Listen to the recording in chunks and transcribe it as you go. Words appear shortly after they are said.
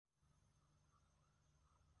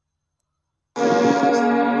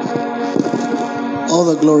All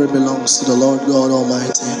the glory belongs to the Lord God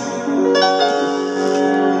Almighty,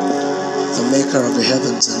 the maker of the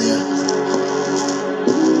heavens and the earth.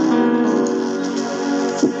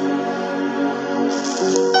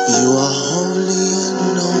 You are holy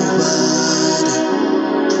and nobody.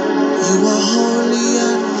 You are holy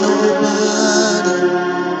and nobody.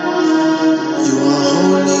 You are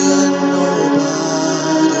holy and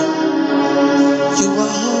nobody. You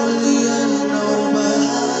are holy and nobody.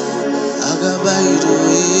 Agabaidu,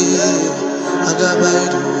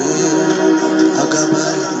 Agabaidu,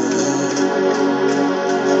 Agabaidu,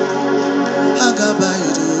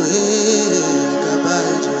 Agabaidu,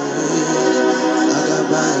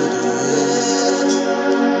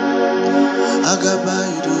 Agabaidu, Agabaidu,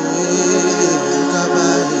 Agabaidu,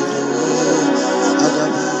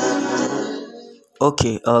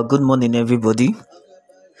 Okay, good morning, everybody.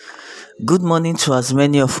 Good morning to as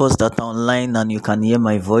many of us that are online and you can hear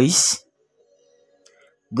my voice.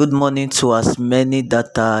 Good morning to as many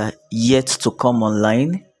that are yet to come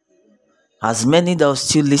online. As many that will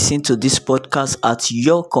still listen to this podcast at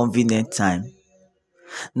your convenient time.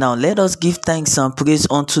 Now let us give thanks and praise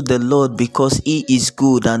unto the Lord because He is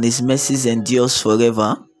good and His mercies endures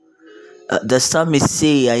forever. The psalmist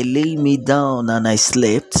say, I lay me down and I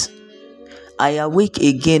slept. I awake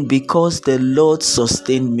again because the Lord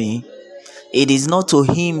sustained me. It is not to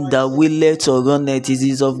him that willeth or runneth, it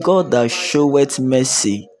is of God that showeth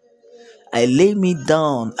mercy. I lay me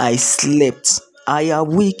down, I slept. I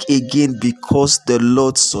awake again because the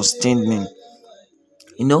Lord sustained me.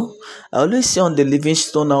 You know, I always say on the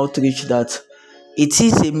Livingstone Outreach that it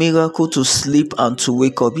is a miracle to sleep and to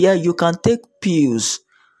wake up. Yeah, you can take pills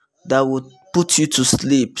that would put you to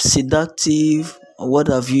sleep, sedative, or what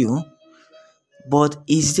have you. But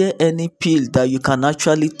is there any pill that you can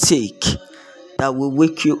actually take that will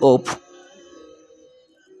wake you up?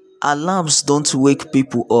 Alarms don't wake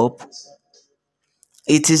people up.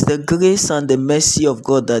 It is the grace and the mercy of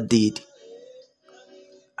God that did.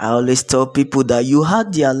 I always tell people that you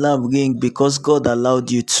had the alarm ring because God allowed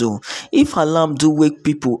you to. If alarm do wake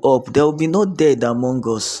people up, there will be no dead among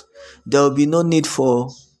us. There will be no need for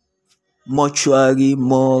mortuary,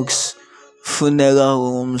 morgues, funeral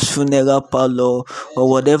homes, funeral parlor, or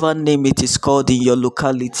whatever name it is called in your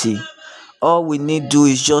locality. All we need do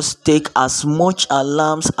is just take as much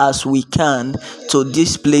alarms as we can to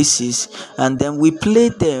these places, and then we play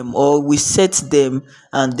them or we set them,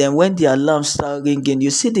 and then when the alarms start ringing, you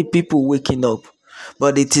see the people waking up.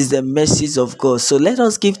 But it is the mercies of God. So let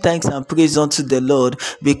us give thanks and praise unto the Lord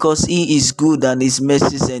because He is good and His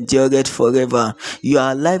mercies endureth forever. You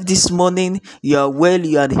are alive this morning. You are well.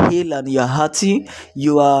 You are hale and you are hearty.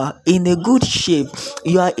 You are in a good shape.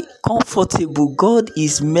 You are comfortable. God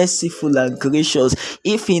is merciful and gracious.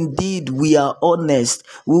 If indeed we are honest,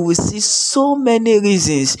 we will see so many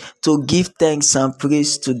reasons to give thanks and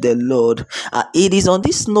praise to the Lord. It is on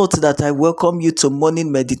this note that I welcome you to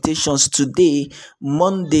morning meditations today,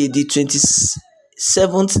 Monday, the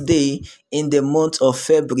 27th day in the month of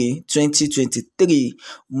February 2023.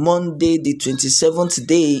 Monday, the 27th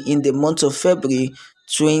day in the month of February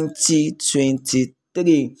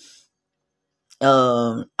 2023.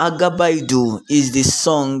 Agabaidu is the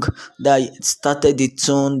song that started the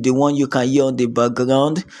tune, the one you can hear on the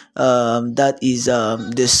background. That is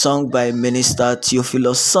the song by Minister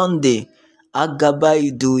Theophilus Sunday.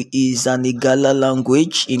 Agabaidu is an Igala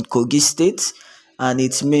language in Kogi State, and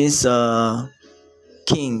it means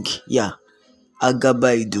king. Yeah,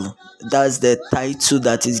 Agabaidu. That's the title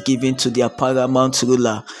that is given to their paramount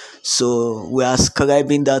ruler. So we are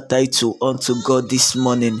ascribing that title unto God this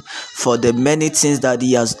morning for the many things that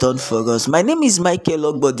He has done for us. My name is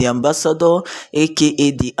Michael Ogbo, the ambassador,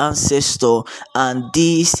 aka the ancestor, and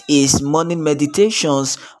this is morning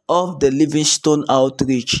meditations of the Livingstone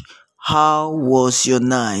Outreach. How was your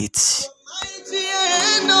night? Mighty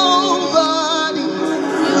and nobody.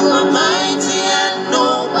 You are mighty and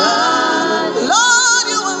nobody. Lord,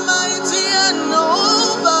 you are mighty and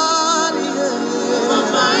nobody. You are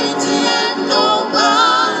mighty and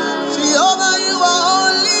nobody. Jehovah, you are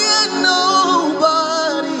holy and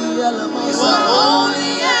nobody. You are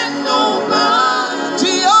holy and nobody.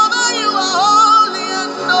 Jehovah, you are holy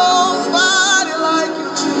and nobody like you.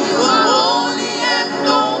 You are holy and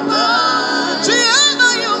nobody.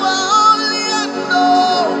 Jehovah, you are holy and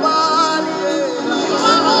nobody. You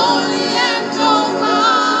are holy and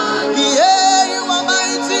nobody. Yeah, you are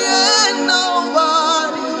mighty and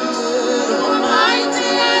nobody. You are mighty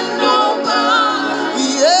and nobody.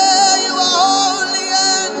 Yeah, you are holy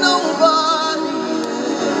and nobody.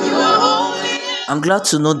 You are holy. I'm glad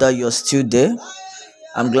to know that you're still there.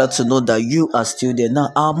 I'm glad to know that you are still there. Now,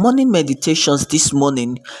 our morning meditations this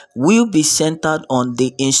morning will be centered on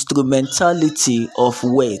the instrumentality of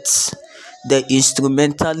words. The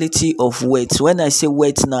instrumentality of words. When I say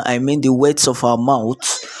words now, I mean the words of our mouth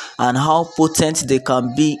and how potent they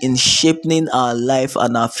can be in shaping our life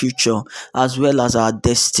and our future as well as our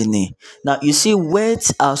destiny. Now, you see,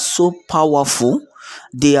 words are so powerful,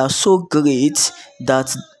 they are so great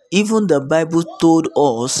that even the Bible told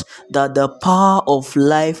us that the power of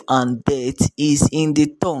life and death is in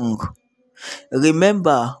the tongue.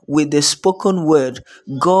 Remember, with the spoken word,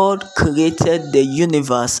 God created the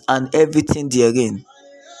universe and everything therein.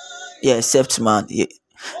 Yeah, except man. Yeah.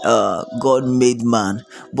 God made man,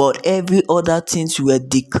 but every other things were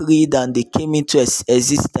decreed and they came into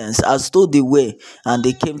existence as though they were, and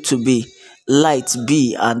they came to be. Light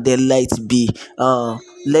be, and the light be.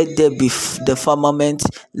 Let there be the firmament.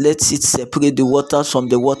 Let it separate the waters from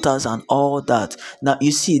the waters and all that. Now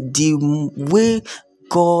you see the way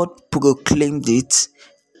God proclaimed it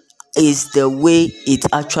is the way it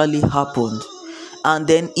actually happened. And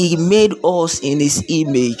then he made us in his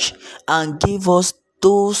image and gave us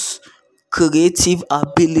those creative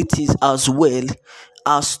abilities as well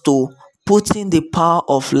as to putting the power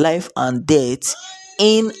of life and death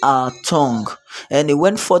in our tongue. And he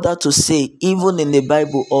went further to say, even in the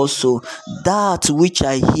Bible also, that which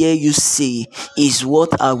I hear you say is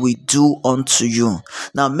what I will do unto you.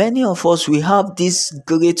 Now, many of us, we have this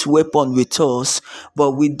great weapon with us,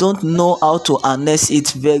 but we don't know how to harness it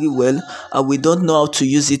very well, and we don't know how to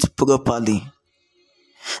use it properly.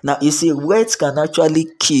 Now, you see, words can actually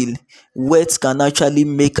kill, words can actually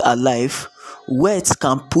make alive, words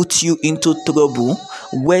can put you into trouble,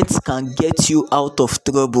 words can get you out of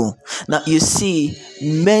trouble. Now, you see,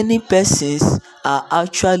 many persons are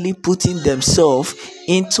actually putting themselves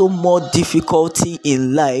into more difficulty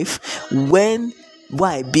in life when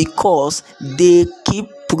why? Because they keep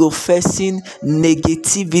professing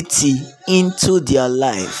negativity into their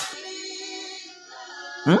life.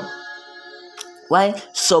 While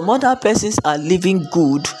some other persons are living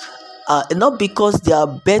good, not because they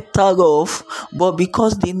are better off, but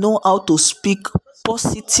because they know how to speak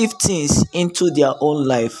positive things into their own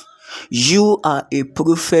life. You are a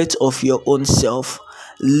prophet of your own self.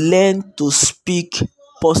 Learn to speak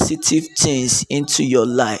positive things into your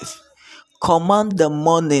life. Command the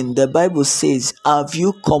morning. The Bible says, have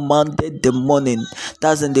you commanded the morning?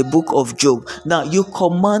 That's in the book of Job. Now, you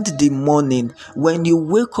command the morning. When you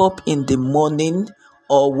wake up in the morning,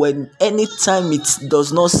 or when anytime it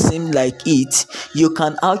does not seem like it, you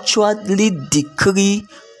can actually decree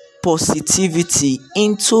positivity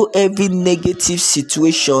into every negative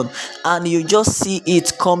situation, and you just see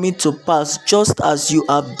it coming to pass just as you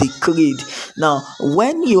have decreed. Now,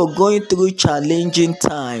 when you're going through challenging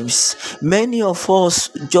times, many of us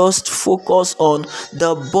just focus on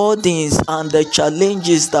the burdens and the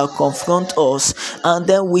challenges that confront us, and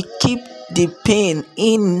then we keep the pain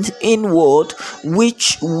inward,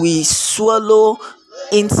 which we swallow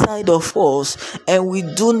inside of us, and we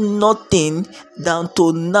do nothing than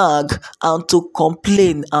to nag and to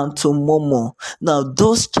complain and to murmur. Now,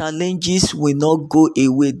 those challenges will not go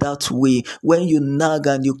away that way when you nag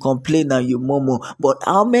and you complain and you murmur. But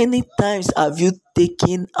how many times have you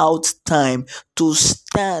taken out time to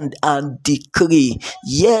stand and decree,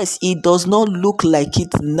 yes, it does not look like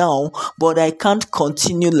it now, but I can't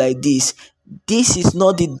continue like this. This is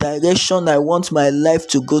not the direction I want my life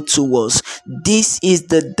to go towards. This is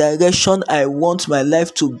the direction I want my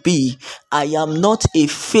life to be. I am not a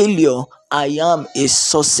failure. I am a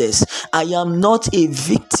success. I am not a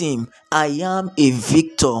victim. I am a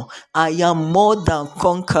victor. I am more than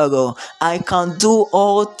conqueror. I can do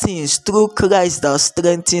all things through Christ that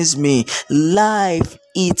strengthens me. Life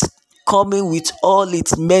is coming with all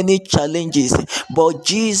its many challenges, but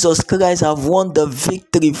Jesus Christ have won the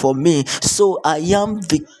victory for me, so I am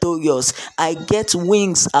victorious. I get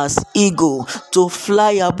wings as eagle to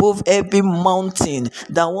fly above every mountain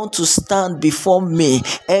that want to stand before me,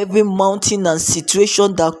 every mountain and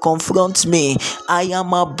situation that confronts me. I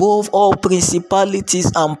am above all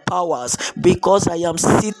principalities and powers because I am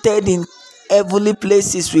seated in heavenly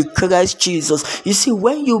places with Christ Jesus. You see,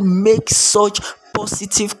 when you make such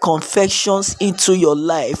positive confessions into your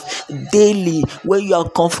life daily, when you are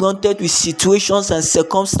confronted with situations and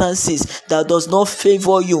circumstances that does not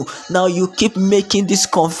favor you, now you keep making these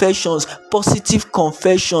confessions, positive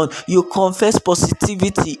confession. You confess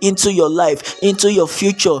positivity into your life, into your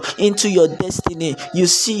future, into your destiny. You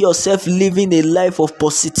see yourself living a life of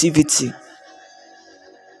positivity.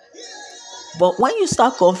 But when you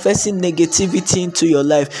start confessing negativity into your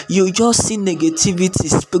life, you just see negativity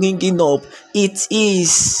springing up. It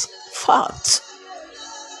is fact.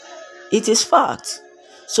 It is fact.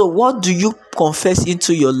 So what do you confess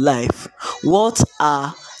into your life? What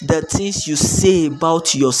are the things you say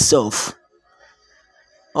about yourself?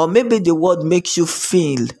 Or maybe the word makes you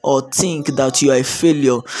feel or think that you are a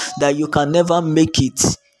failure, that you can never make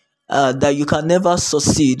it, that you can never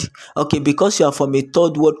succeed. Okay, because you are from a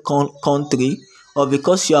third world country, or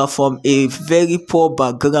because you are from a very poor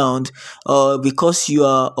background, or because you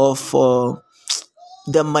are of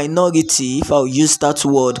the minority, if I'll use that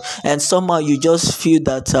word, and somehow you just feel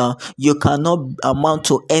that you cannot amount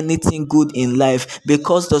to anything good in life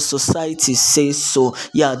because the society says so.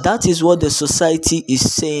 Yeah, that is what the society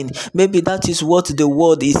is saying. Maybe that is what the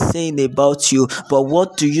world is saying about you, but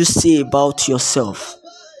what do you say about yourself?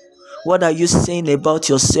 What are you saying about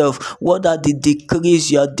yourself? What are the decrees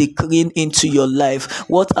you are decreeing into your life?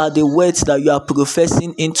 What are the words that you are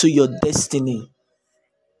professing into your destiny?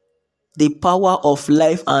 The power of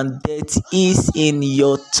life and death is in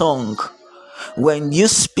your tongue. When you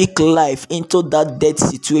speak life into that dead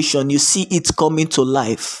situation, you see it coming to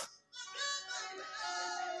life.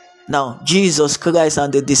 Now, Jesus Christ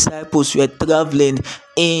and the disciples were traveling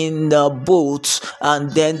in the boat,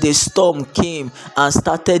 and then the storm came and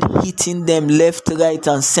started hitting them left, right,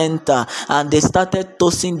 and center, and they started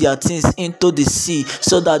tossing their things into the sea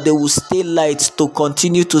so that they would stay light to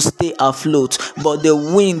continue to stay afloat. But the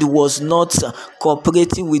wind was not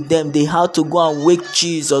cooperating with them. They had to go and wake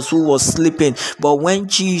Jesus, who was sleeping. But when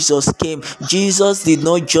Jesus came, Jesus did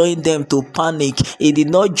not join them to panic. He did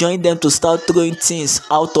not join them to start throwing things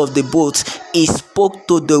out of the boat. He spoke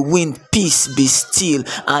to the wind, "Peace, be still,"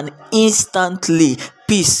 and instantly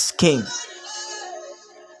peace came.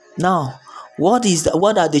 Now, what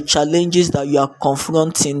are the challenges that you are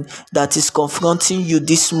confronting, that is confronting you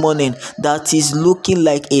this morning, that is looking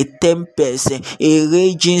like a tempest, a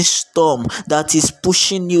raging storm that is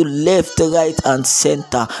pushing you left, right, and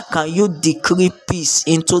center? Can you decree peace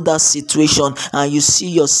into that situation and you see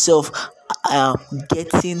yourself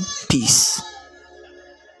getting peace?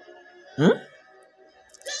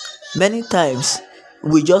 Many times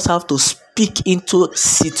we just have to speak into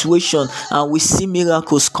situation and we see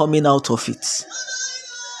miracles coming out of it.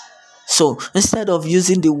 So instead of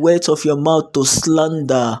using the words of your mouth to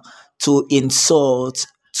slander, to insult,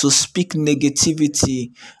 to speak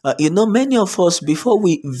negativity, many of us, before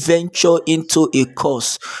we venture into a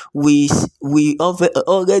course, we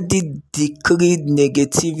already decreed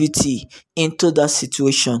negativity into that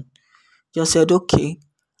situation. Just said, okay,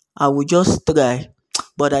 I will just try,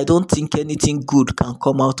 but I don't think anything good can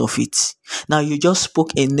come out of it. Now you just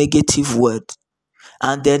spoke a negative word,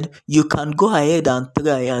 and then you can go ahead and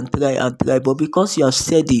try, but because you have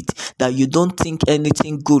said it, that you don't think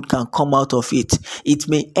anything good can come out of it, it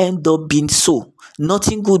may end up being so.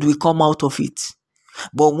 Nothing good will come out of it.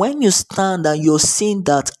 But when you stand and you're seeing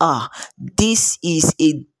that, this is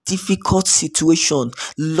a difficult situation,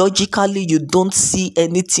 logically you don't see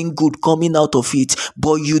anything good coming out of it,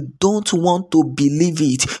 but you don't want to believe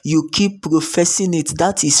it, you keep professing it.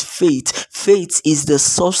 That is faith. Faith is the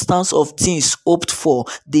substance of things hoped for,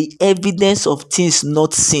 the evidence of things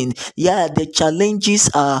not seen. Yeah, the challenges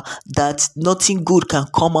are that nothing good can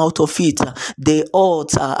come out of it. The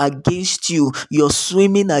odds are against you, you're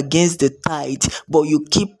swimming against the tide, but you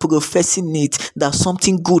keep professing it, that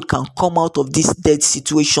something good can come out of this dead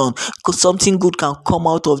situation, something good can come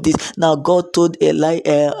out of this. Now God told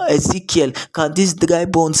Ezekiel, can these dry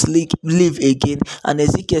bones live again? And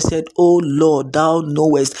Ezekiel said, oh Lord, thou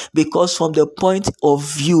knowest. Because from the point of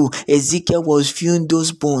view Ezekiel was viewing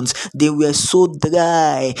those bones, they were so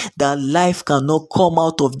dry that life cannot come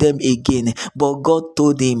out of them again. But God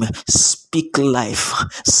told him, speak life,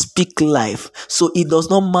 speak life. So it does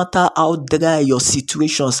not matter how dry your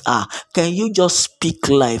situations are. Can you just speak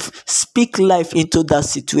life? Speak life into that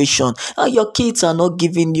situation. Your kids are not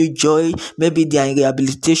giving you joy. Maybe they are in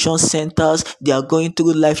rehabilitation centers, they are going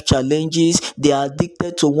through life challenges, they are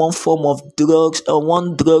addicted to one form of drugs,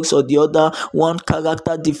 or the other, one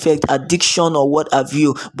character defect, addiction, or what have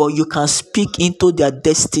you. But you can speak into their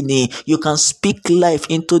destiny. You can speak life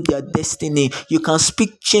into their destiny. You can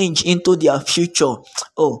speak change into their future.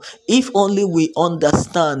 Oh, if only we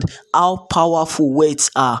understand how powerful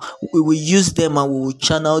words are, we will use them and we will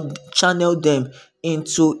channel them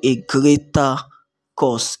into a greater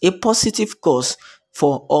cause, a positive cause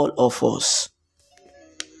for all of us.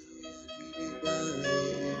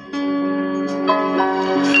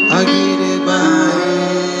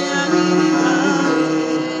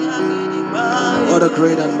 What a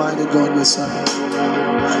great and mighty God we serve.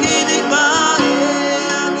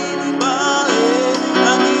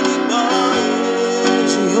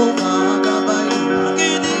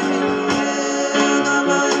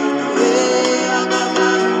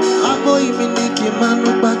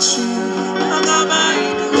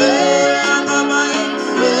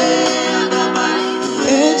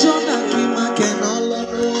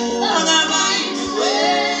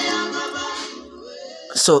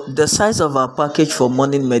 So the size of our package for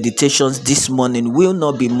morning meditations this morning will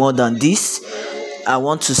not be more than this. I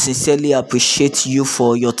want to sincerely appreciate you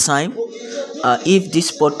for your time. If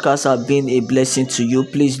this podcast have been a blessing to you,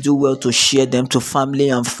 please do well to share them to family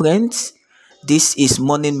and friends. This is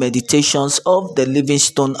morning meditations of the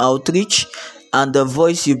Livingstone Outreach, and the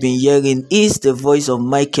voice you've been hearing is the voice of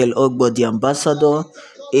Michael Ogbo, the ambassador,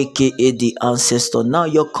 aka the ancestor. Now,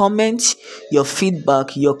 your comments, your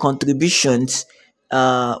feedback, your contributions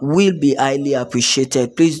will be highly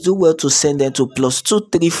appreciated. Please do well to send them to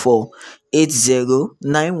 +234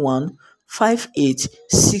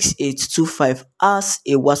 8091586825 as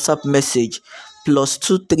a WhatsApp message.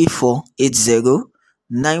 +234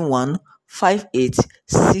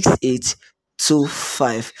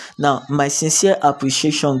 8091586825. Now, my sincere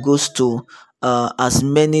appreciation goes to as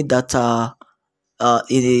many that are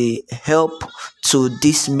a help to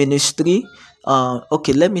this ministry.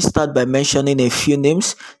 Okay, let me start by mentioning a few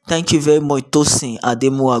names. Thank you very much, Tosin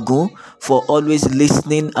Ademuagun, for always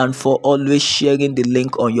listening and for always sharing the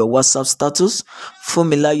link on your WhatsApp status.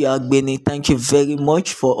 Fumilayo Agbeni, thank you very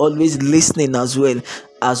much for always listening as well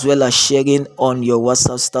as sharing on your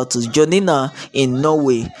WhatsApp status. Jonina in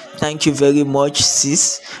Norway, thank you very much,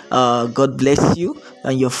 sis. God bless you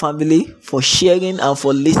and your family for sharing and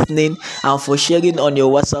for listening and for sharing on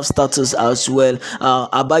your WhatsApp status as well.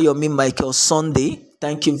 Abayomi Michael Sunday,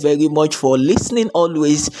 thank you very much for listening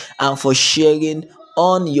always and for sharing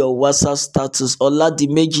on your WhatsApp status.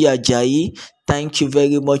 Oladimeji Ajayi, thank you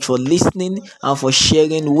very much for listening and for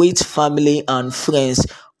sharing with family and friends.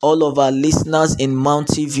 All of our listeners in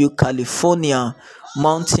Mountain View, California,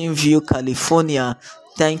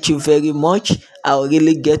 thank you very much. I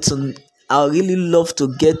really love to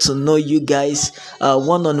get to know you guys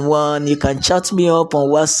one on one. You can chat me up on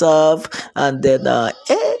WhatsApp, and then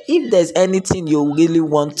if there's anything you really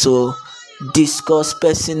want to discuss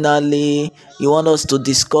personally, you want us to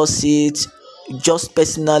discuss it just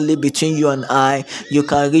personally between you and I, you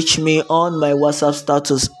can reach me on my WhatsApp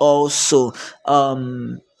status also.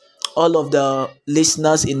 All of the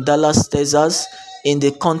listeners in Dallas, Texas, in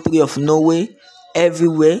the country of Norway,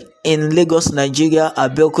 everywhere, in Lagos, Nigeria,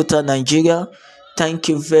 Abeokuta, Nigeria, thank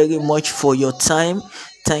you very much for your time.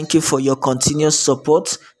 Thank you for your continuous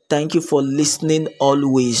support. Thank you for listening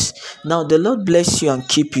always. Now, the Lord bless you and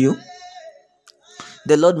keep you.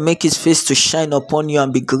 The Lord make his face to shine upon you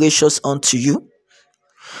and be gracious unto you.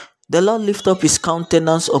 The Lord lift up his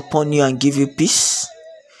countenance upon you and give you peace.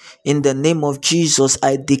 In the name of Jesus,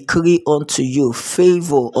 I decree unto you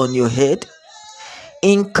favor on your head,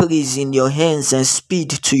 increase in your hands, and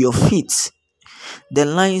speed to your feet. The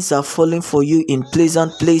lines are falling for you in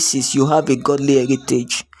pleasant places. You have a godly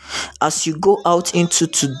heritage. As you go out into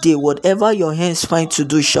today, whatever your hands find to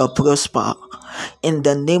do shall prosper. In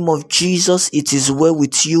the name of Jesus, it is well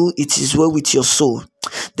with you. It is well with your soul.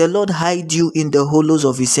 The Lord hide you in the hollows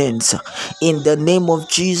of his hands. In the name of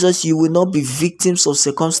Jesus, you will not be victims of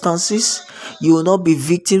circumstances. You will not be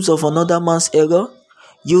victims of another man's error.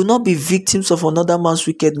 You will not be victims of another man's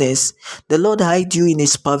wickedness. The Lord hide you in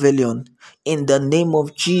his pavilion. In the name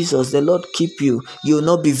of Jesus, the Lord keep you. You will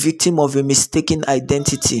not be victim of a mistaken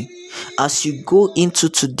identity. As you go into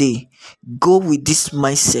today, go with this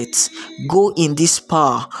mindset. Go in this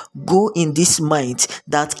power. Go in this mind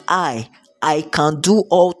that I can do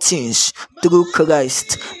all things through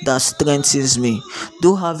Christ that strengthens me.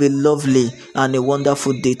 Do have a lovely and a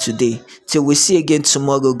wonderful day today. Till we see again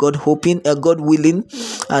tomorrow, God willing,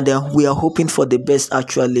 and we are hoping for the best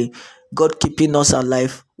actually. God keeping us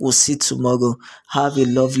alive. We'll see tomorrow. Have a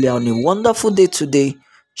lovely and a wonderful day today.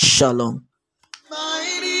 Shalom.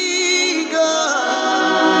 Mighty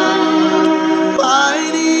God,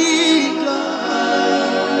 mighty God.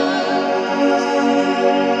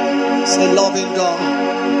 Say loving God.